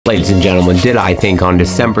Ladies and gentlemen, did I think on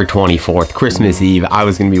December 24th, Christmas Eve, I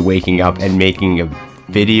was going to be waking up and making a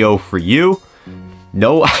video for you?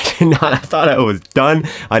 No, I did not. I thought I was done.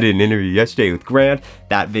 I did an interview yesterday with Grant.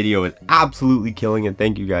 That video is absolutely killing it.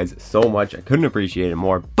 Thank you guys so much. I couldn't appreciate it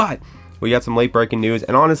more, but we got some late breaking news.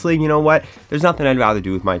 And honestly, you know what? There's nothing I'd rather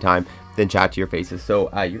do with my time than chat to your faces. So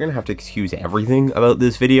you're gonna have to excuse everything about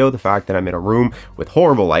this video. The fact that I'm in a room with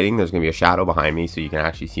horrible lighting, there's gonna be a shadow behind me so you can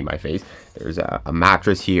actually see my face. There's a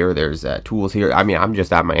mattress here, there's tools here. I mean, I'm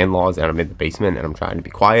just at my in-laws and I'm in the basement and I'm trying to be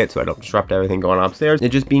quiet so I don't disrupt everything going on upstairs,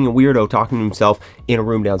 and just being a weirdo talking to himself in a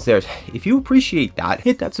room downstairs. If you appreciate that,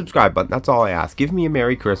 hit that subscribe button. That's all I ask. Give me a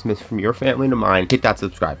Merry Christmas from your family to mine. Hit that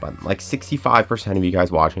subscribe button. Like 65% of you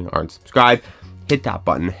guys watching aren't subscribed. Hit that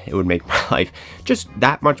button. It would make my life just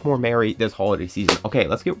that much more merry this holiday season. Okay,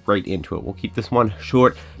 let's get right into it. We'll keep this one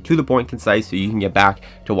short, to the point, concise, so you can get back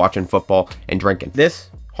to watching football and drinking. This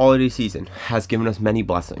holiday season has given us many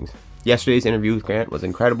blessings. Yesterday's interview with Grant was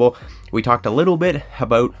incredible. We talked a little bit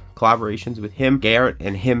about collaborations with him, Garrett,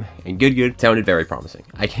 and him, and Good sounded very promising.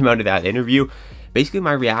 I came out of that interview. Basically,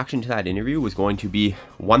 my reaction to that interview was going to be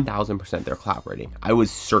 1000% they're collaborating. I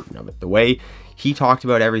was certain of it. The way he talked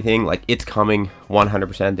about everything, like, it's coming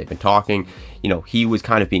 100%. They've been talking. You know, he was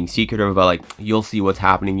kind of being secretive about, like, you'll see what's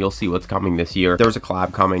happening. You'll see what's coming this year. There was a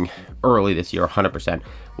collab coming early this year, 100%.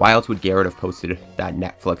 Why else would Garrett have posted that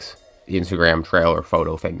Netflix Instagram trailer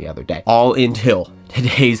photo thing the other day? All until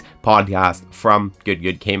today's podcast from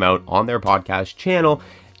Good came out on their podcast channel.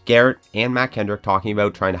 Garrett and Matt Kendrick talking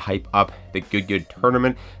about trying to hype up the Good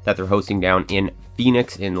tournament that they're hosting down in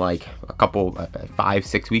Phoenix in like a couple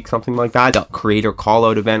 5-6 weeks, something like that. The creator call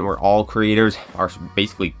out event where all creators are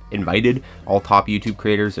basically invited, all top YouTube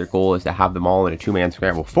creators. Their goal is to have them all in a two-man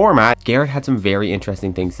scramble format. Garrett had some very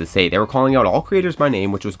interesting things to say. They were calling out all creators by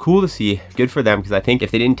name, which was cool to see. Good for them, because I think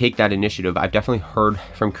if they didn't take that initiative, I've definitely heard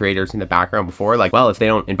from creators in the background before, like, well, if they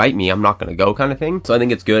don't invite me, I'm not going to go, kind of thing. So I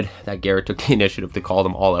think it's good that Garrett took the initiative to call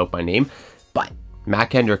them all out by name. But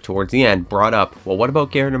Matt Kendrick towards the end brought up, well, what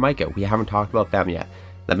about Garrett and Micah? We haven't talked about them yet.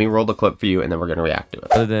 Let me roll the clip for you and then we're going to react to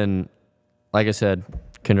it. Other than, like I said,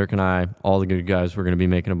 Kendrick and I, all the good guys, we're going to be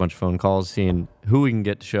making a bunch of phone calls, seeing who we can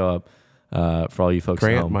get to show up for all you folks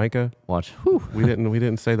Grant, at home. Micah. Watch. Whew. We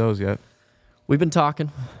didn't say those yet. We've been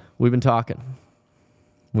talking. We've been talking.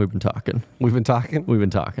 We've been talking. We've been talking. We've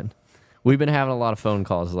been talking. We've been having a lot of phone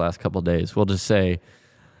calls the last couple of days. We'll just say,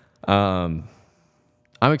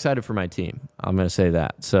 I'm excited for my team. I'm going to say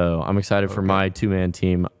that. So I'm excited for my two-man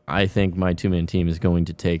team. I think my two-man team is going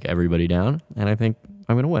to take everybody down, and I think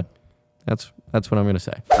I'm going to win. That's what I'm going to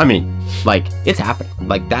say. I mean, like, it's happening.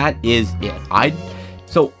 Like, that is it.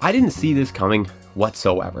 So I didn't see this coming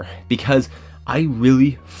whatsoever, because I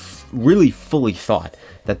really fully thought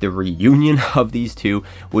that the reunion of these two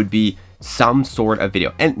would be some sort of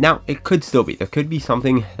video. And now it could still be. There could be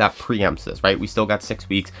something that preempts this, right? We still got 6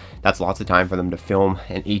 weeks. That's lots of time for them to film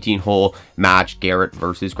an 18-hole match, Garrett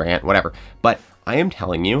versus Grant, whatever. But I am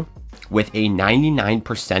telling you with a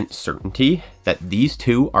 99% certainty that these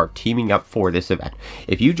two are teaming up for this event.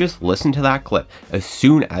 If you just listen to that clip, as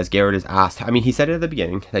soon as Garrett is asked, I mean, he said it at the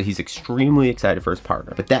beginning that he's extremely excited for his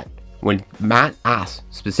partner. But then when Matt asked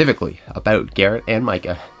specifically about Garrett and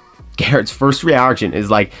Micah, Garrett's first reaction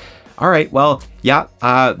is like, all right, well, yeah,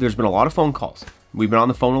 there's been a lot of phone calls. We've been on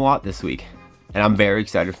the phone a lot this week, and I'm very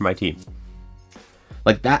excited for my team.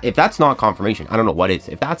 Like that, if that's not confirmation, I don't know what is.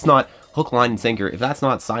 If that's not hook, line, and sinker, if that's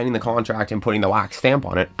not signing the contract and putting the wax stamp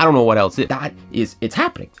on it, I don't know what else is. That is, it's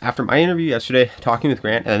happening. After my interview yesterday, talking with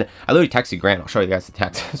Grant, and I literally texted Grant, I'll show you guys the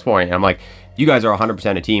text this morning, and I'm like, you guys are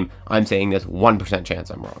 100% a team. I'm saying this 1% chance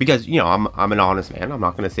I'm wrong. Because, you know, I'm an honest man. I'm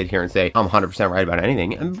not going to sit here and say I'm 100% right about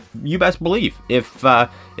anything. And you best believe, if all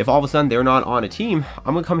of a sudden they're not on a team,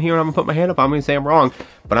 I'm going to come here and I'm going to put my hand up. I'm going to say I'm wrong.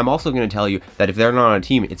 But I'm also going to tell you that if they're not on a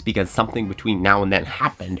team, it's because something between now and then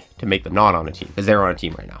happened to make them not on a team. Because they're on a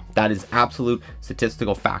team right now. That is absolute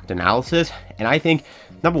statistical fact analysis. And I think,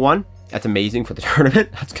 number one, that's amazing for the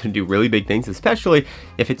tournament. That's going to do really big things, especially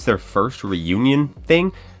if it's their first reunion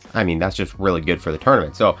thing. I mean, that's just really good for the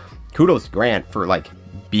tournament. So kudos to Grant for like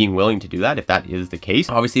being willing to do that if that is the case.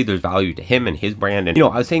 Obviously, there's value to him and his brand. And, you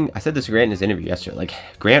know, I said this to Grant in his interview yesterday, like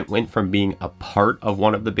Grant went from being a part of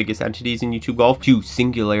one of the biggest entities in YouTube golf to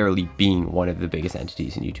singularly being one of the biggest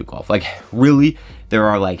entities in YouTube golf. Like, really, there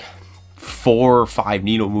are like 4 or 5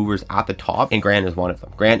 needle movers at the top, and Grant is one of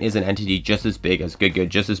them. Grant is an entity just as big as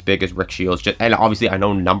Good, just as big as Rick Shields, and obviously I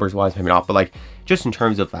know numbers wise maybe not, but like just in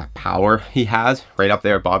terms of that power he has right up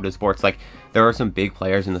there at Bob Does Sports, like there are some big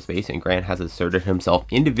players in the space, and Grant has asserted himself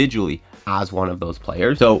individually as one of those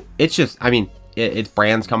players. So it's just, I mean, it's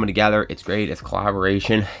brands coming together. It's great. It's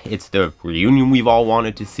collaboration. It's the reunion we've all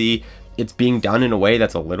wanted to see. It's being done in a way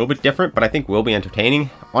that's a little bit different, but I think will be entertaining.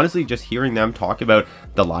 Honestly, just hearing them talk about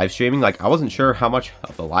the live streaming, like I wasn't sure how much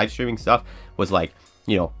of the live streaming stuff was like,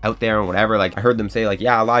 you know, out there and whatever. Like I heard them say like,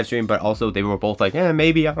 yeah, live stream, but also they were both like,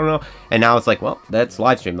 maybe, I don't know. And now it's like, well, that's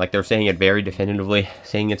live stream. Like they're saying it very definitively,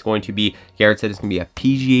 saying it's going to be, Garrett said it's gonna be a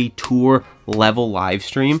PGA Tour level live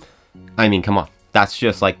stream. I mean, come on. That's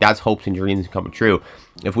just like, that's hopes and dreams coming true.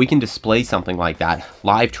 If we can display something like that,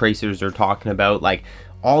 live tracers are talking about, like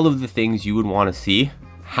all of the things you would want to see,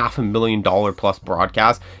 $500,000 plus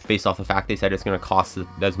broadcast based off the fact they said it's going to cost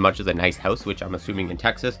as much as a nice house, which I'm assuming in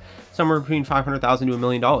Texas, somewhere between $500,000 to $1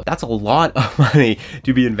 million. That's a lot of money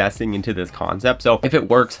to be investing into this concept. So if it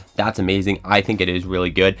works, that's amazing. I think it is really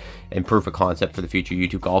good and proof of concept for the future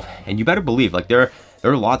YouTube golf. And you better believe, like there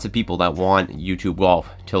are lots of people that want YouTube golf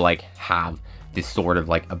to like have this sort of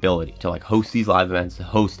like ability to like host these live events, to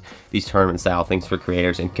host these tournament style things for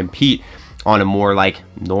creators and compete on a more like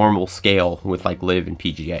normal scale with like Live and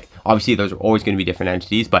PGA. Obviously those are always going to be different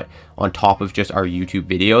entities, but on top of just our YouTube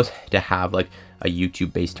videos, to have like a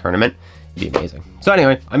YouTube based tournament, it'd be amazing. So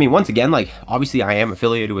anyway, I mean, once again, like obviously I am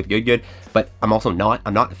affiliated with Good, but I'm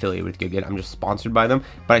not affiliated with Good. I'm just sponsored by them,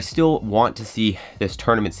 but I still want to see this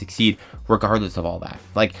tournament succeed regardless of all that.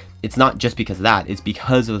 Like it's not just because of that, it's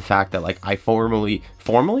because of the fact that like I fully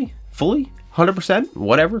 100%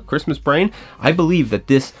 whatever Christmas brain, I believe that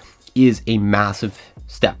this is a massive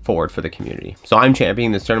step forward for the community. So I'm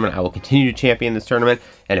championing this tournament. I will continue to champion this tournament.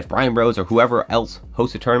 And if Brian Bros or whoever else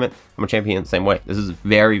hosts a tournament, I'm a champion in the same way. This is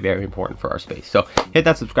very, very important for our space. So hit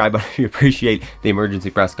that subscribe button if you appreciate the emergency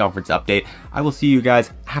press conference update. I will see you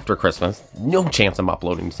guys after Christmas. No chance I'm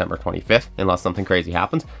uploading December 25th unless something crazy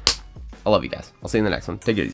happens. I love you guys. I'll see you in the next one. Take it easy.